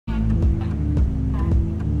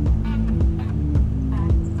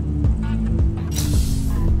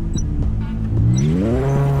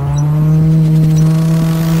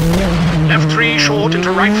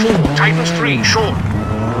right 4, tightens 3, short.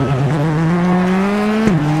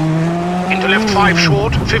 Into left 5,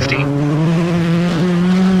 short, 50.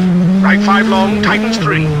 Right 5 long, tightens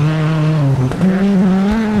 3.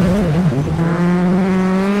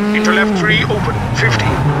 Into left 3, open, 50.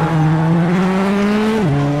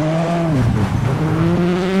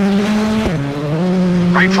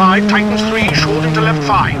 Right 5, tightens 3, short into left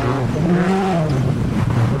 5.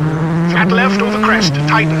 Flat left over crest,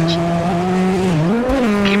 tightens.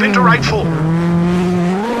 Keep into right 4.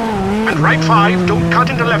 And right 5, don't cut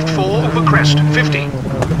into left 4 over crest, 50.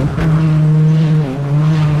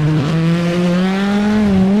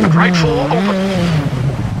 And right 4, open.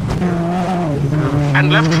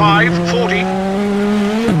 And left 5, 40.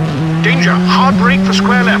 Danger, hard brake for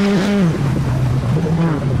square left.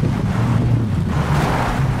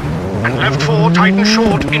 And left 4, tighten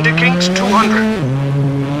short into kinks, 200.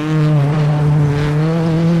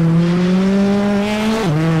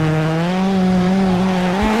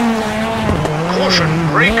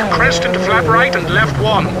 Brake, crest into flat right and left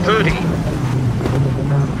 1, 30.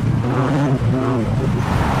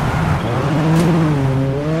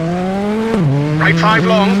 Right 5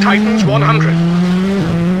 long, tightens 100.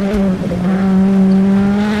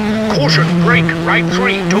 Caution, brake, right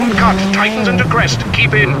 3, don't cut, tightens into crest,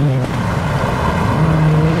 keep in.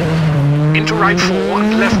 Into right 4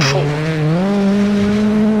 and left 4.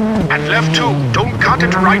 And left 2, don't cut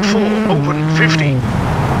into right 4, open, 50.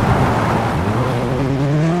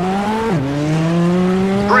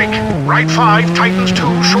 Brake, right 5, tightens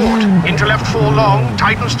 2, short. Into left 4 long,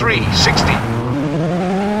 tightens 3, 60.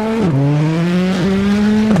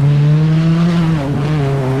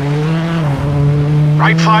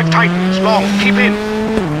 Right 5, tightens, long, keep in.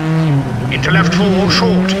 Into left 4,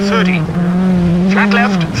 short, 30. Flat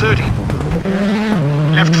left, 30.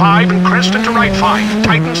 Left 5 and crest into right 5,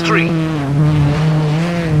 tightens 3.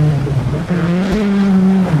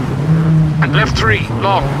 And left 3,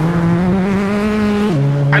 long.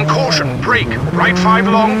 And caution, brake, right 5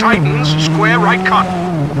 long, tightens, square right cut.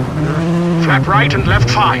 Flat right and left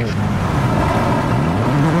 5.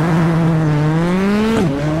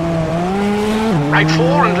 Right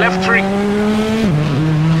 4 and left 3.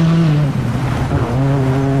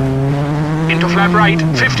 Into flat right,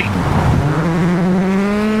 50.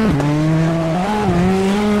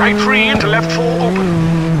 Right 3 into left 4, open.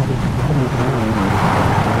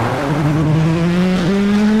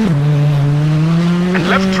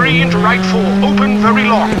 Left 3 into right 4, open, very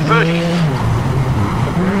long, 30.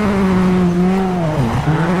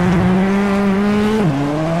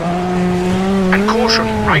 And caution,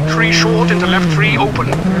 right 3 short into left 3, open.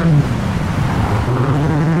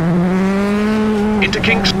 Into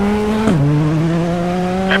kinks.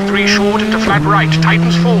 Left 3 short into flat right,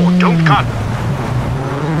 tightens 4, don't cut.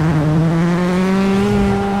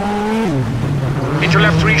 Into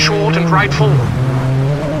left 3 short and right 4.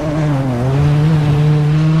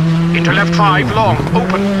 Into left 5, long,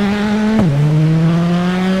 open.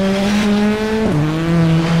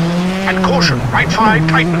 And caution, right 5,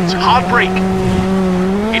 tightens, hard brake.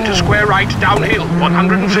 Into square right, downhill,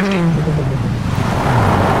 150.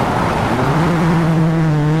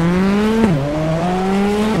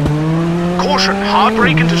 Caution, hard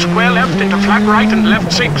brake into square left, into flat right and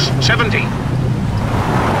left 6, 70.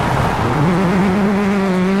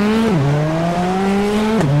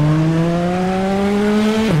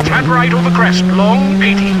 Right over crest, long,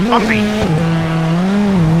 80, bumpy.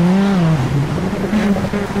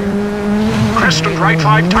 Crest and right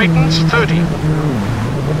 5 tightens, 30.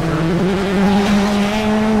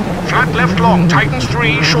 Flat left long, tightens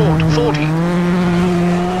 3, short, 40.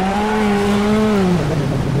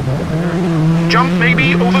 Jump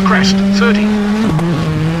maybe over crest, 30.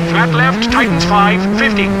 Flat left, tightens 5,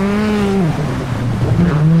 50.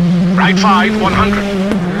 Right 5,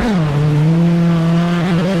 100.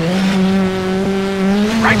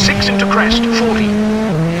 Right 6 into crest, 40.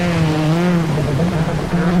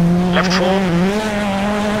 Left 4.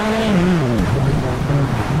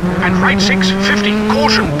 And right 6, 50.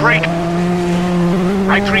 Caution, brake.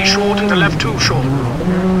 Right 3 short into left 2 short.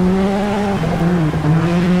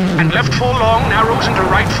 And left 4 long, narrows into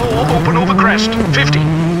right 4, open over crest, 50.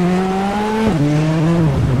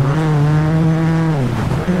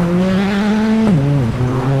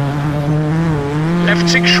 Left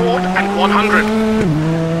 6 short and 100.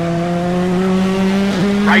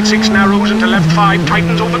 Right 6 narrows into left 5,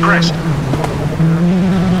 tightens over crest.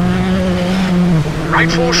 Right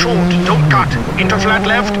 4 short, don't cut. Into flat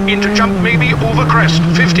left, into jump maybe over crest,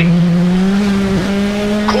 50.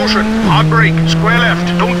 Caution, hard brake, square left,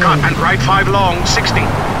 don't cut, and right 5 long, 60.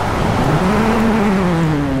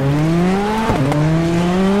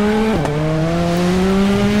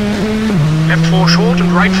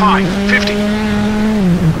 right 5, 50.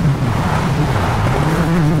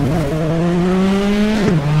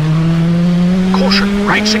 Caution,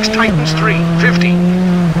 right 6 tightens 3, 50.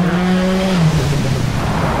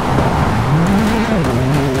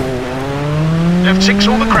 Left 6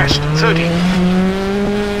 over crest, 30.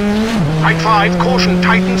 Right 5, caution,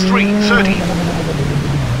 tightens 3, 30.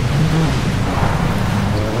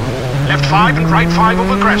 Left 5 and right 5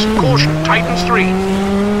 over crest, caution, tightens 3.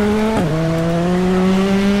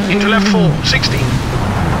 Into left 4, 60.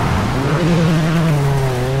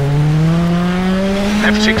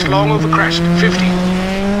 Left 6 long over crest, 50.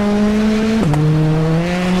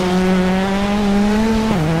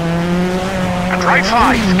 And right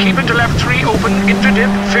 5, keep into left 3 open, into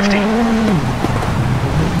dip, 50.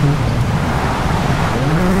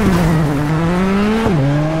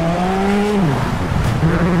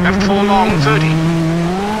 Left 4 long, 30.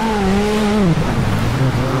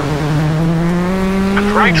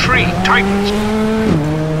 And right 3, tightens.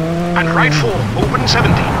 And right 4, open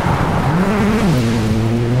 70.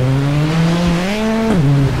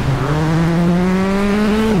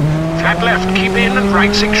 Flat left, keep in and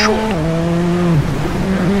right 6 short.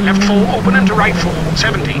 Left 4 open into right 4,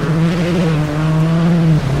 70.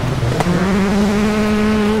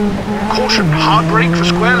 Caution, hard brake for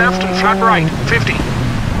square left and flat right, 50.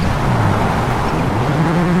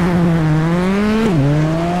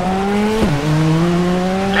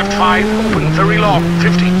 Left 5 open, very long,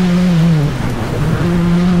 50.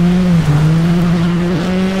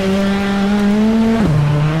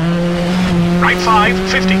 Right 5,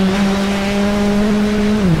 50.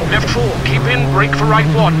 Left 4, keep in, brake for right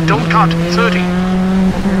 1, don't cut, 30.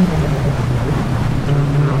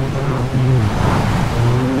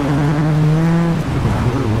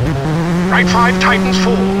 Right 5 tightens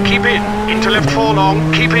 4, keep in, into left 4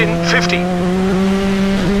 long, keep in, 50.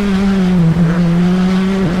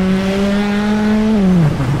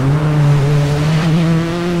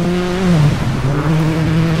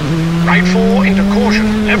 Right 4 into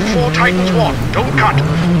caution, left 4 tightens 1, don't cut.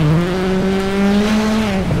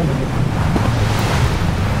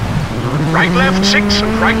 Right left 6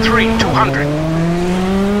 and right 3, 200.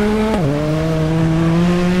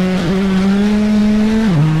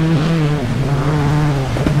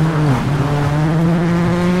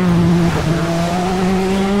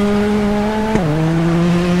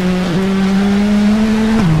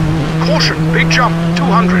 Caution, big jump,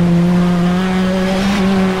 200.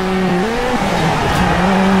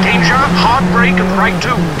 Danger, hard brake and right 2,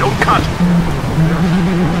 don't cut.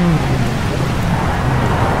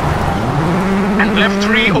 And left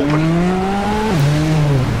 3 open.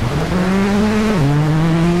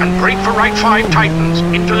 And brake for right 5 tightens,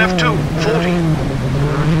 into left 2, 40.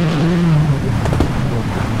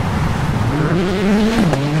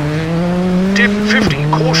 Dip 50,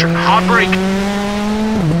 caution, hard brake.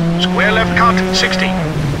 Square left cut, 60.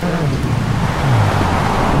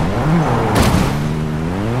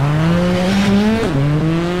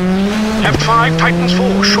 Left 5 tightens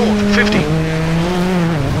 4, short, 50.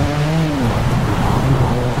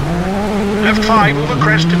 Left 5 over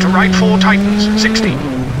crest into right 4 tightens, 60.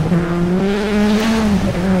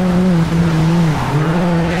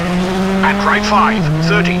 And right 5,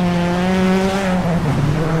 30.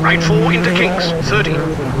 Right 4 into kinks, 30.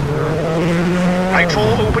 Right 4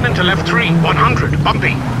 open into left 3, 100,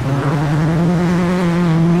 bumpy.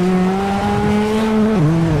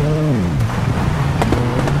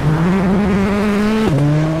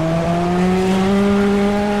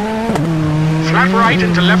 Flat right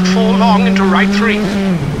into left 4 long into right 3.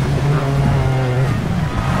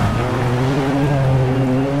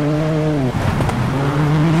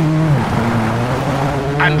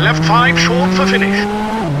 And left 5 short for finish.